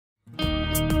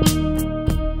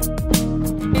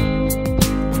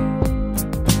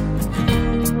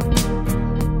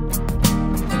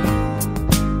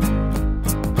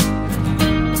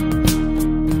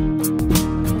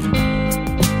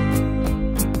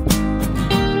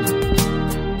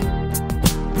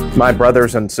My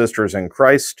brothers and sisters in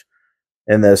Christ,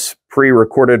 in this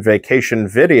pre-recorded vacation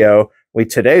video, we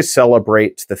today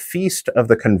celebrate the feast of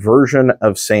the conversion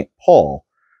of St. Paul.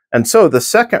 And so the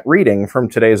second reading from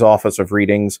today's Office of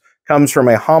Readings comes from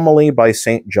a homily by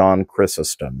St. John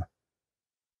Chrysostom.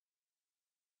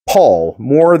 Paul,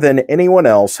 more than anyone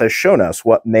else, has shown us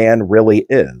what man really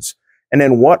is, and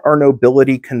in what our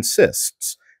nobility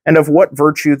consists, and of what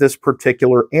virtue this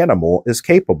particular animal is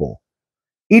capable.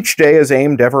 Each day is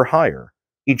aimed ever higher.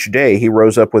 Each day he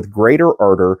rose up with greater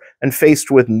ardor and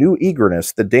faced with new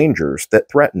eagerness the dangers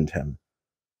that threatened him.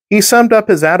 He summed up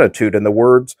his attitude in the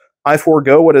words, "I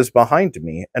forego what is behind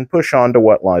me and push on to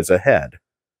what lies ahead."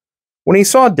 When he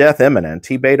saw death imminent,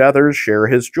 he bade others share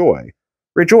his joy.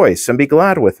 "Rejoice and be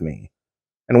glad with me."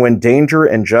 And when danger,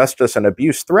 injustice, and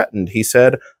abuse threatened, he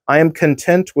said, "I am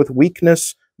content with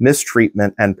weakness,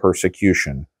 mistreatment, and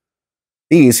persecution."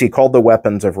 These he called the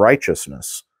weapons of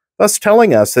righteousness, thus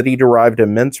telling us that he derived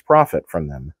immense profit from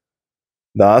them.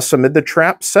 Thus, amid the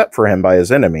traps set for him by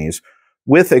his enemies,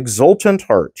 with exultant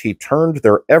heart he turned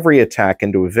their every attack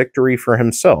into a victory for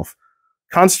himself.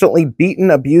 Constantly beaten,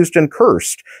 abused, and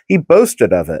cursed, he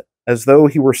boasted of it as though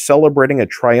he were celebrating a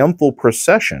triumphal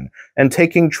procession and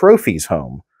taking trophies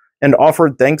home, and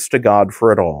offered thanks to God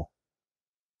for it all.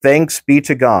 Thanks be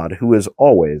to God who is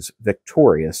always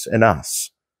victorious in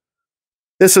us.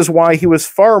 This is why he was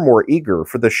far more eager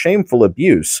for the shameful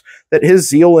abuse that his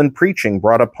zeal in preaching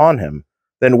brought upon him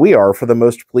than we are for the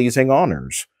most pleasing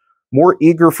honors, more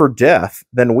eager for death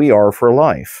than we are for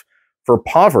life, for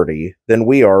poverty than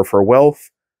we are for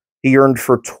wealth. He yearned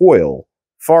for toil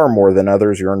far more than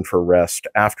others yearned for rest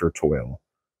after toil.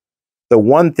 The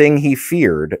one thing he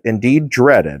feared, indeed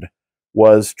dreaded,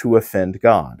 was to offend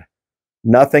God.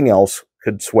 Nothing else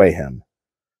could sway him.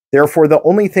 Therefore, the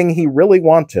only thing he really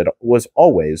wanted was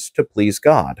always to please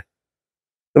God.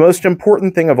 The most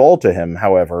important thing of all to him,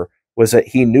 however, was that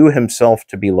he knew himself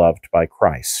to be loved by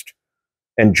Christ.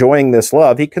 Enjoying this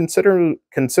love, he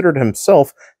considered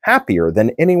himself happier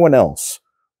than anyone else.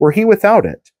 Were he without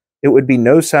it, it would be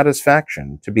no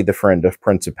satisfaction to be the friend of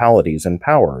principalities and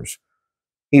powers.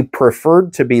 He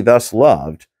preferred to be thus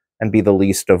loved and be the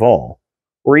least of all,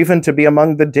 or even to be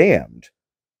among the damned,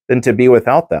 than to be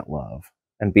without that love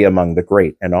and be among the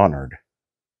great and honored.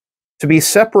 To be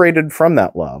separated from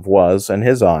that love was, in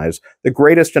his eyes, the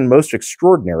greatest and most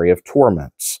extraordinary of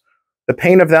torments. The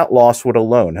pain of that loss would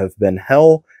alone have been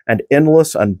hell and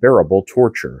endless, unbearable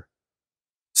torture.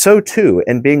 So, too,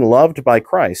 in being loved by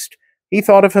Christ, he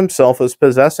thought of himself as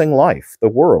possessing life, the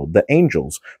world, the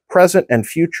angels, present and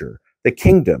future, the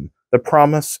kingdom, the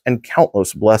promise, and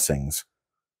countless blessings.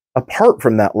 Apart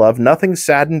from that love, nothing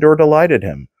saddened or delighted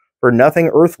him, for nothing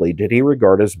earthly did he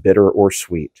regard as bitter or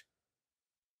sweet.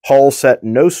 Paul set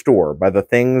no store by the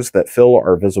things that fill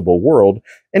our visible world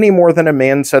any more than a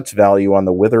man sets value on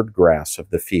the withered grass of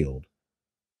the field.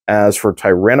 As for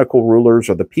tyrannical rulers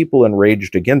or the people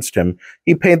enraged against him,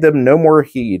 he paid them no more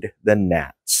heed than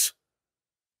gnats.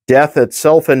 Death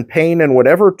itself and pain and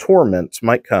whatever torments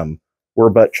might come were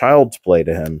but child's play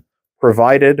to him,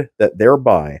 provided that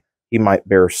thereby he might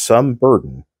bear some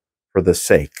burden for the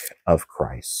sake of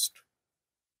Christ.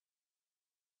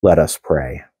 Let us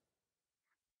pray.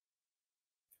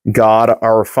 God,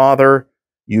 our Father,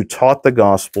 you taught the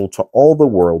gospel to all the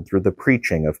world through the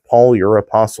preaching of Paul, your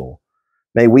apostle.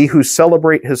 May we who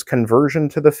celebrate his conversion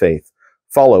to the faith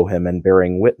follow him in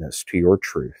bearing witness to your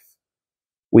truth.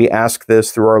 We ask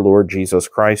this through our Lord Jesus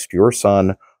Christ, your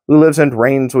Son, who lives and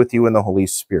reigns with you in the Holy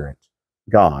Spirit,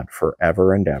 God,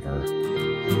 forever and ever.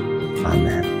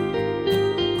 Amen.